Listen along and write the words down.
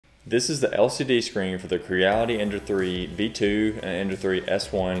This is the LCD screen for the Creality Ender 3 V2 and Ender 3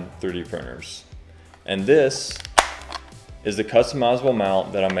 S1 3D printers. And this is the customizable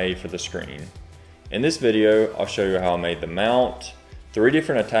mount that I made for the screen. In this video, I'll show you how I made the mount, 3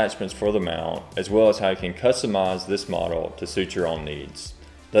 different attachments for the mount, as well as how you can customize this model to suit your own needs.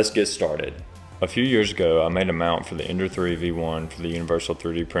 Let's get started. A few years ago, I made a mount for the Ender 3 V1 for the Universal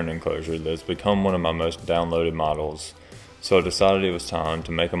 3D print enclosure that's become one of my most downloaded models. So I decided it was time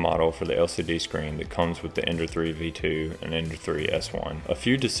to make a model for the LCD screen that comes with the Ender 3 V2 and Ender 3 S1. A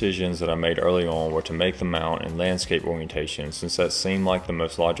few decisions that I made early on were to make the mount in landscape orientation, since that seemed like the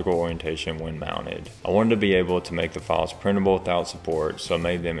most logical orientation when mounted. I wanted to be able to make the files printable without support, so I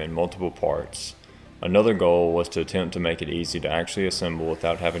made them in multiple parts. Another goal was to attempt to make it easy to actually assemble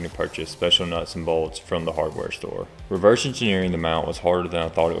without having to purchase special nuts and bolts from the hardware store. Reverse engineering the mount was harder than I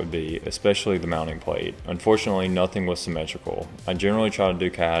thought it would be, especially the mounting plate. Unfortunately, nothing was symmetrical. I generally try to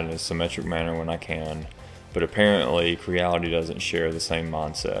do CAD in a symmetric manner when I can, but apparently Creality doesn't share the same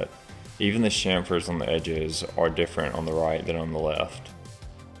mindset. Even the chamfers on the edges are different on the right than on the left.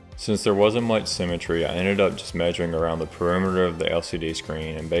 Since there wasn't much symmetry, I ended up just measuring around the perimeter of the LCD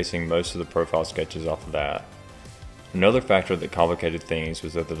screen and basing most of the profile sketches off of that. Another factor that complicated things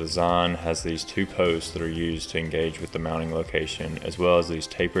was that the design has these 2 posts that are used to engage with the mounting location, as well as these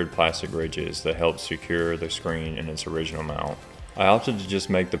tapered plastic ridges that help secure the screen in its original mount. I opted to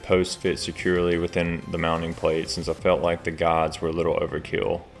just make the posts fit securely within the mounting plate since I felt like the guides were a little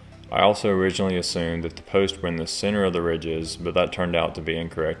overkill. I also originally assumed that the posts were in the center of the ridges, but that turned out to be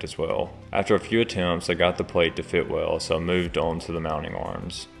incorrect as well. After a few attempts, I got the plate to fit well, so I moved on to the mounting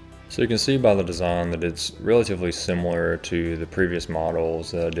arms. So you can see by the design that it's relatively similar to the previous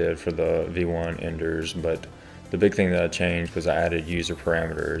models that I did for the V1 Enders, but the big thing that I changed was I added user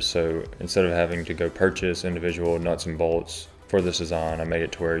parameters. So instead of having to go purchase individual nuts and bolts for this design, I made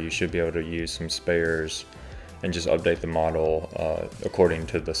it to where you should be able to use some spares and just update the model according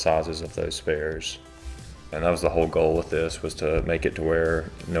to the sizes of those spares. And that was the whole goal with this, was to make it to where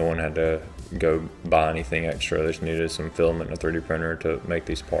no one had to go buy anything extra. They just needed some filament and a 3D printer to make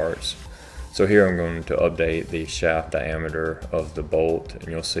these parts. So here I'm going to update the shaft diameter of the bolt, and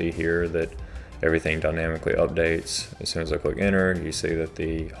you'll see here that everything dynamically updates. As soon as I click enter, you see that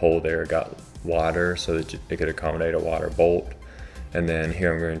the hole there got wider so that it could accommodate a wider bolt. And then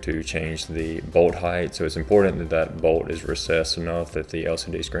here I'm going to change the bolt height. So it's important that that bolt is recessed enough that the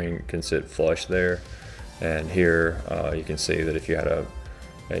LCD screen can sit flush there. And here you can see that if you had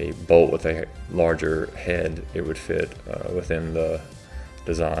a bolt with a larger head, it would fit within the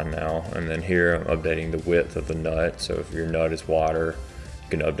design now. And then here I'm updating the width of the nut. So if your nut is wider,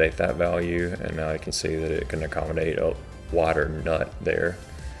 you can update that value. And now you can see that it can accommodate a wider nut there.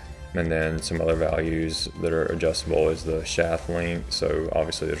 And then some other values that are adjustable is the shaft length. So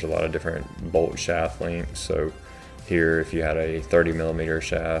obviously there's a lot of different bolt shaft lengths. So here, if you had a 30mm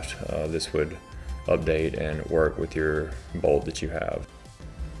shaft, this would update and work with your bolt that you have.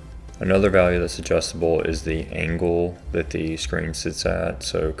 Another value that's adjustable is the angle that the screen sits at.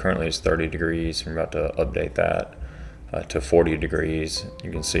 So currently it's 30 degrees. I'm about to update that to 40 degrees.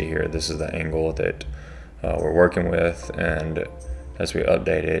 You can see here, this is the angle that we're working with, and as we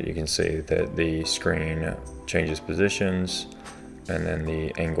update it, you can see that the screen changes positions and then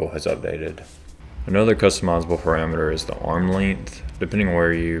the angle has updated. Another customizable parameter is the arm length. Depending on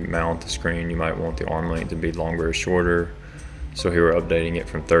where you mount the screen, you might want the arm length to be longer or shorter. So here we're updating it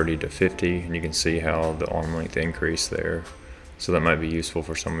from 30 to 50, and you can see how the arm length increased there. So that might be useful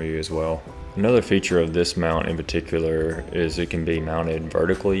for some of you as well. Another feature of this mount in particular is it can be mounted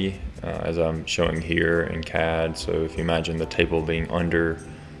vertically, as I'm showing here in CAD. So if you imagine the table being under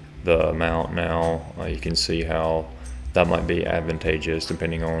the mount now, you can see how that might be advantageous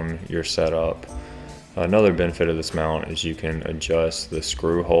depending on your setup. Another benefit of this mount is you can adjust the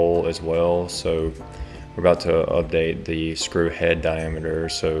screw hole as well. So we're about to update the screw head diameter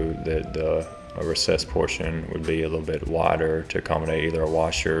so that the recessed portion would be a little bit wider to accommodate either a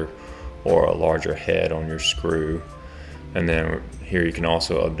washer or a larger head on your screw. And then here you can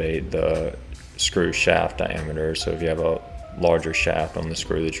also update the screw shaft diameter. So if you have a larger shaft on the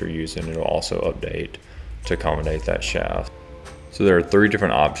screw that you're using, it'll also update to accommodate that shaft. So there are 3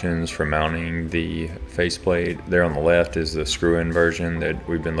 different options for mounting the faceplate. There on the left is the screw-in version that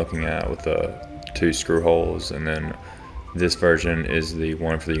we've been looking at with the 2 screw holes, and then this version is the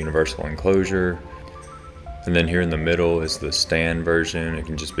one for the universal enclosure. And then here in the middle is the stand version. It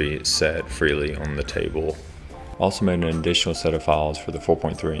can just be set freely on the table. Also made an additional set of files for the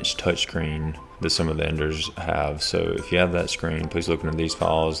 4.3-inch touchscreen that some of the Enders have. So if you have that screen, please look into these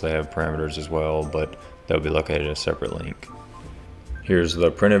files. They have parameters as well, but they'll be located in a separate link. Here's the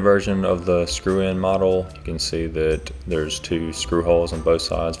printed version of the screw-in model. You can see that there's 2 screw holes on both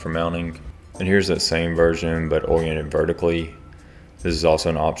sides for mounting. And here's that same version but oriented vertically. This is also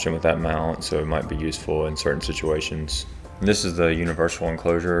an option with that mount, so it might be useful in certain situations. And this is the universal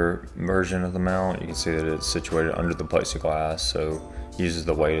enclosure version of the mount. You can see that it's situated under the plexiglass, so it uses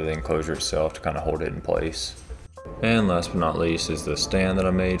the weight of the enclosure itself to kind of hold it in place. And last but not least is the stand that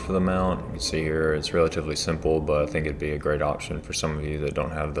I made for the mount. You can see here it's relatively simple, but I think it'd be a great option for some of you that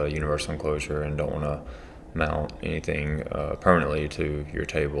don't have the universal enclosure and don't want to mount anything permanently to your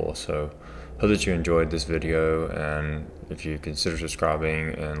table. So hope that you enjoyed this video, and if you consider subscribing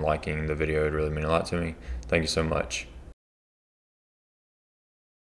and liking the video, it'd really mean a lot to me. Thank you so much.